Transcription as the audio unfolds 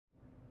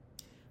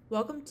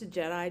Welcome to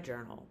Jedi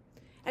Journal.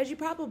 As you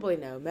probably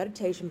know,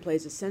 meditation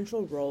plays a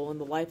central role in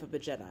the life of a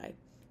Jedi.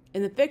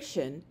 In the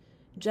fiction,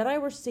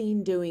 Jedi were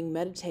seen doing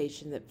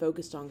meditation that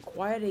focused on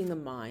quieting the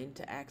mind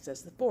to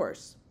access the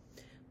Force.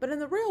 But in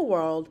the real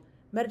world,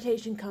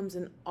 meditation comes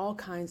in all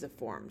kinds of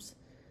forms.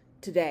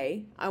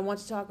 Today, I want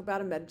to talk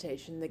about a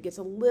meditation that gets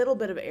a little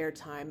bit of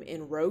airtime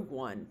in Rogue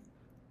One,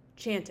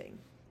 chanting.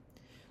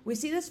 We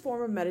see this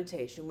form of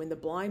meditation when the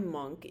blind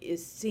monk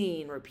is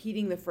seen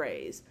repeating the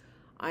phrase,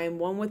 "I am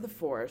one with the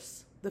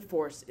Force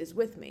is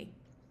with me."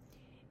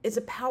 It's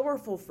a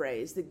powerful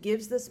phrase that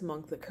gives this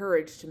monk the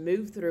courage to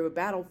move through a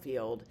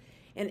battlefield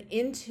and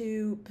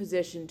into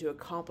position to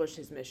accomplish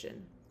his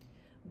mission.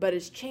 But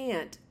his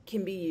chant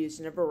can be used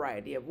in a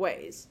variety of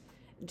ways.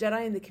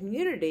 Jedi in the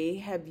community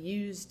have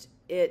used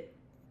it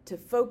to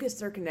focus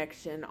their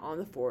connection on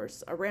the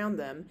Force around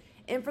them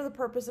and for the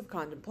purpose of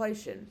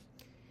contemplation,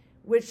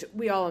 which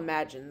we all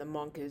imagine the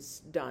monk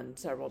has done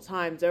several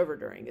times over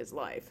during his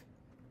life.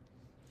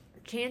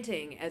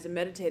 Chanting as a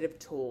meditative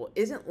tool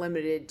isn't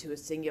limited to a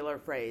singular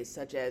phrase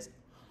such as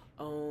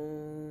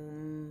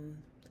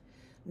Om,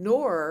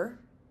 nor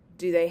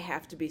do they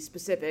have to be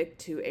specific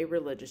to a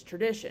religious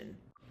tradition.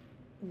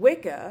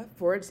 Wicca,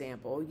 for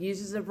example,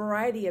 uses a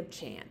variety of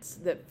chants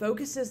that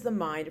focuses the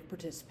mind of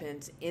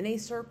participants in a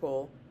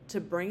circle to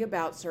bring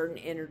about certain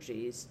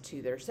energies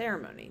to their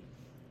ceremony.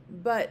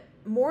 But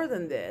more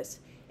than this,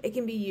 it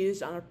can be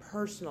used on a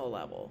personal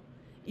level.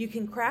 You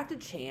can craft a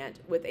chant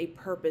with a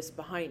purpose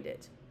behind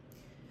it.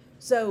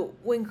 So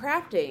when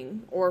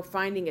crafting or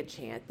finding a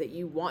chant that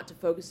you want to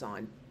focus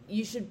on,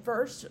 you should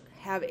first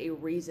have a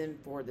reason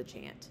for the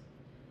chant.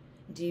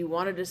 Do you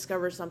want to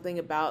discover something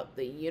about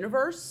the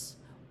universe?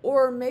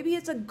 Or maybe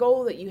it's a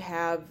goal that you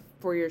have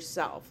for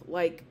yourself,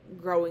 like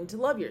growing to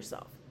love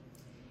yourself.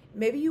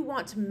 Maybe you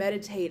want to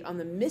meditate on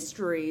the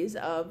mysteries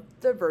of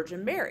the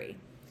Virgin Mary.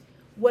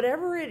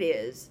 Whatever it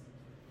is,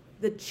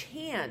 the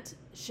chant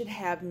should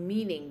have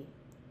meaning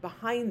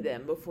behind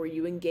them before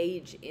you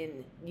engage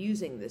in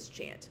using this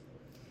chant.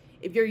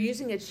 If you're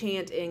using a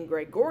chant in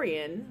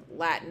Gregorian,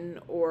 Latin,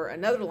 or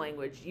another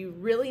language, you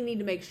really need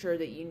to make sure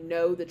that you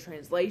know the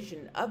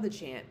translation of the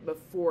chant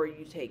before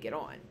you take it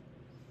on.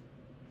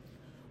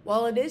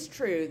 While it is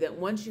true that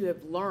once you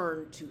have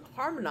learned to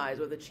harmonize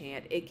with a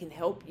chant, it can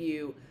help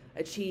you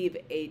achieve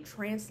a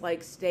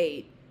trance-like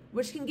state,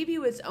 which can give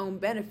you its own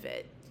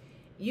benefit.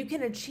 You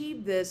can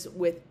achieve this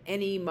with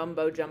any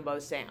mumbo-jumbo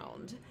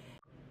sound.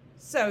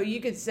 So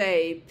you could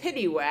say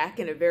pity-whack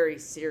in a very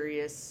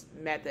serious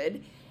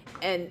method,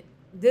 and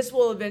this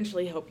will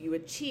eventually help you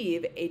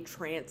achieve a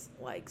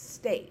trance-like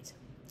state.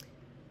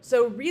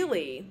 So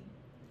really,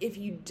 if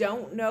you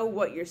don't know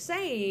what you're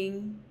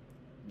saying,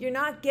 you're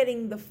not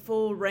getting the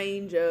full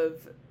range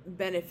of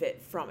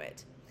benefit from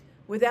it.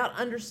 Without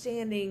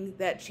understanding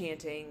that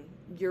chanting,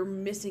 you're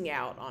missing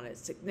out on its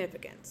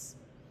significance.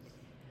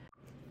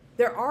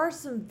 There are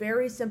some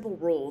very simple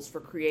rules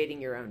for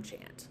creating your own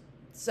chant.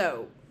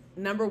 So,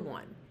 number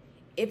one,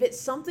 if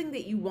it's something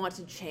that you want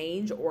to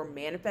change or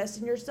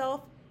manifest in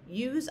yourself,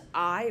 use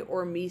I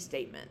or me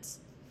statements.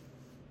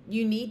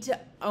 You need to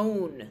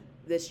own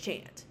this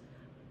chant.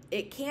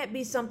 It can't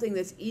be something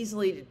that's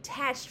easily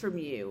detached from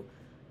you.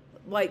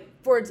 Like,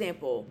 for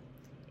example,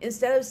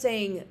 instead of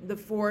saying the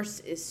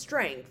Force is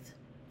strength,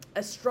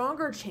 a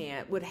stronger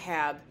chant would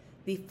have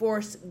the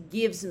Force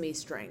gives me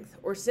strength,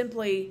 or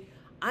simply,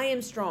 I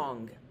am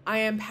strong, I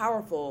am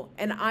powerful,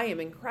 and I am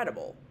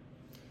incredible.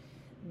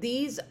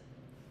 These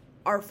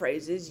are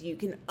phrases you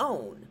can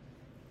own,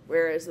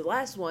 whereas the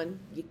last one,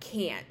 you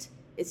can't.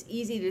 It's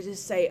easy to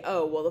just say,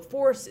 oh, well, the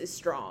Force is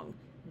strong.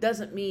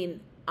 Doesn't mean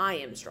I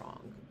am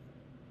strong.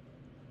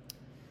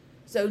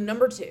 So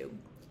number two,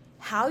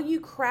 how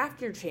you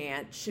craft your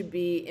chant should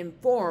be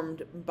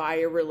informed by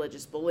your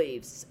religious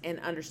beliefs and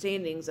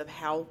understandings of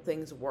how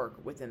things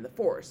work within the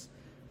Force.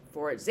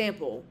 For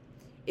example,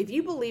 if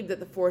you believe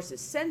that the Force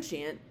is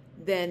sentient,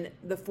 then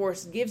the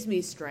Force gives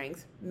me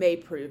strength may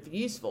prove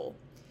useful.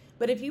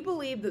 But if you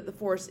believe that the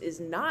Force is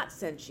not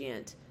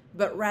sentient,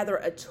 but rather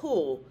a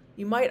tool,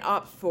 you might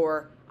opt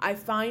for, I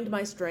find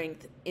my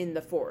strength in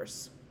the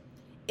Force.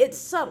 It's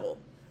subtle,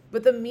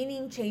 but the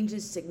meaning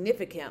changes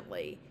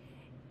significantly,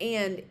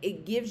 and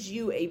it gives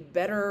you a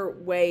better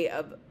way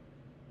of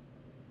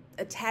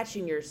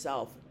attaching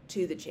yourself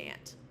to the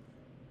chant.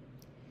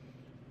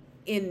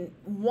 In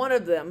one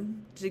of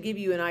them, to give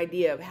you an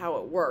idea of how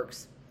it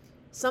works,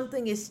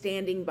 something is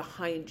standing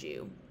behind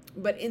you.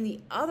 But in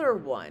the other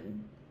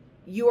one,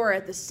 you are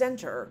at the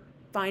center,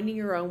 finding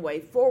your own way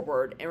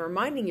forward and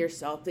reminding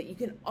yourself that you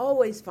can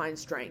always find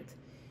strength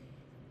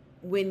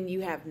when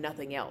you have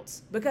nothing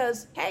else.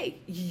 Because,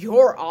 hey,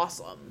 you're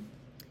awesome.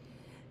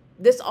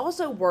 This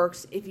also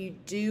works if you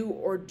do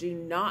or do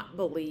not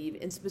believe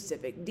in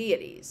specific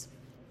deities.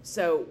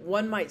 So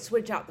one might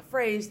switch out the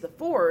phrase, the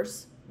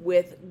Force,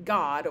 with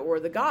God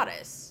or the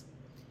Goddess.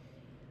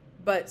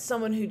 But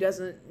someone who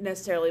doesn't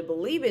necessarily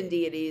believe in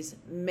deities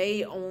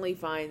may only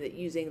find that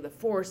using the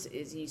Force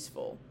is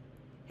useful.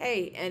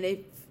 Hey, and if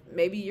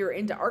maybe you're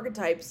into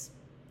archetypes,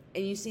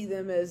 and you see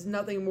them as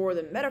nothing more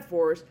than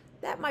metaphors,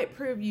 that might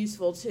prove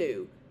useful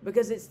too,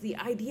 because it's the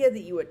idea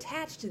that you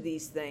attach to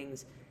these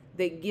things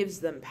that gives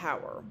them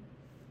power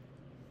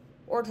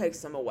or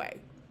takes them away.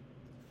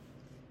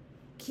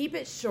 Keep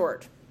it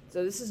short.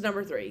 So this is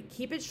number 3.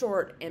 Keep it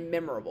short and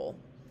memorable.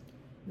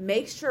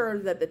 Make sure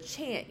that the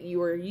chant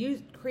you are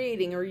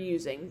creating or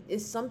using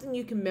is something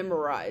you can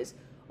memorize,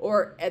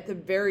 or at the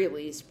very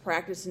least,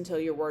 practice until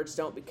your words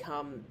don't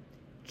become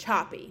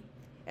choppy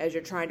as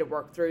you're trying to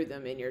work through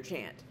them in your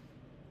chant.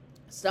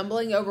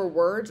 Stumbling over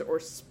words or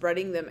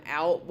spreading them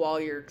out while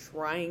you're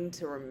trying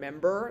to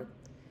remember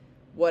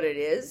what it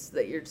is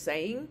that you're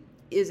saying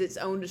is its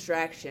own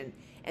distraction,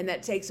 and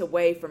that takes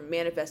away from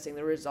manifesting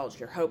the results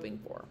you're hoping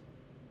for.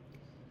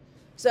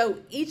 So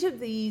each of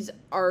these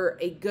are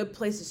a good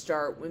place to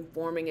start when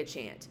forming a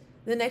chant.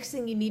 The next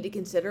thing you need to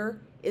consider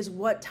is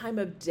what time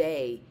of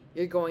day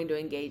you're going to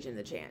engage in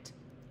the chant.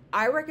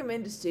 I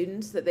recommend to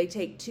students that they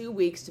take 2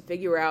 weeks to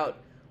figure out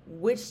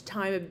which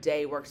time of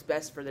day works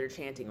best for their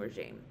chanting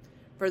regime.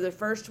 For the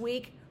first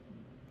week,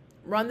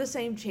 run the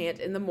same chant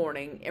in the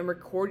morning and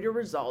record your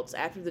results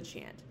after the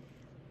chant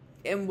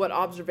and what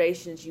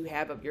observations you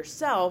have of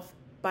yourself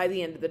by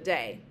the end of the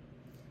day.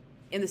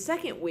 In the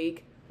second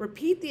week,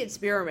 repeat the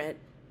experiment,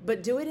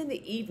 but do it in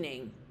the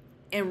evening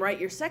and write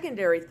your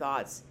secondary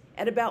thoughts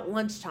at about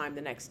lunchtime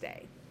the next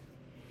day.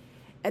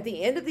 At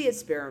the end of the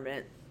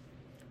experiment,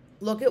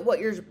 look at what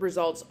your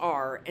results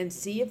are and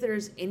see if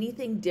there's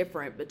anything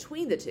different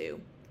between the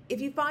two. If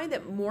you find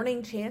that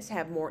morning chants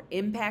have more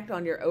impact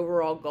on your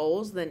overall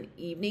goals than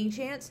evening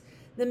chants,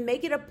 then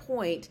make it a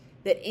point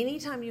that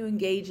anytime you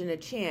engage in a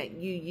chant,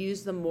 you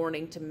use the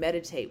morning to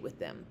meditate with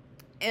them,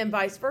 and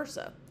vice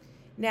versa.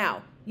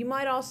 Now, you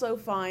might also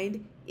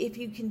find, if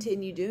you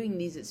continue doing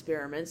these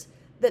experiments,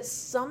 that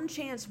some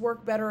chants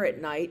work better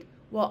at night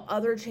while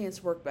other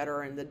chants work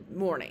better in the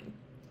morning.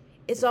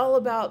 It's all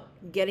about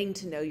getting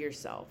to know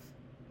yourself.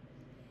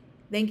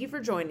 Thank you for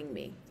joining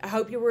me. I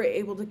hope you were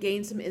able to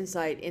gain some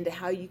insight into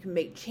how you can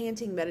make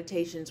chanting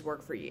meditations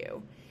work for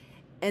you,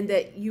 and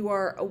that you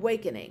are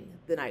awakening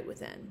the night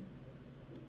within.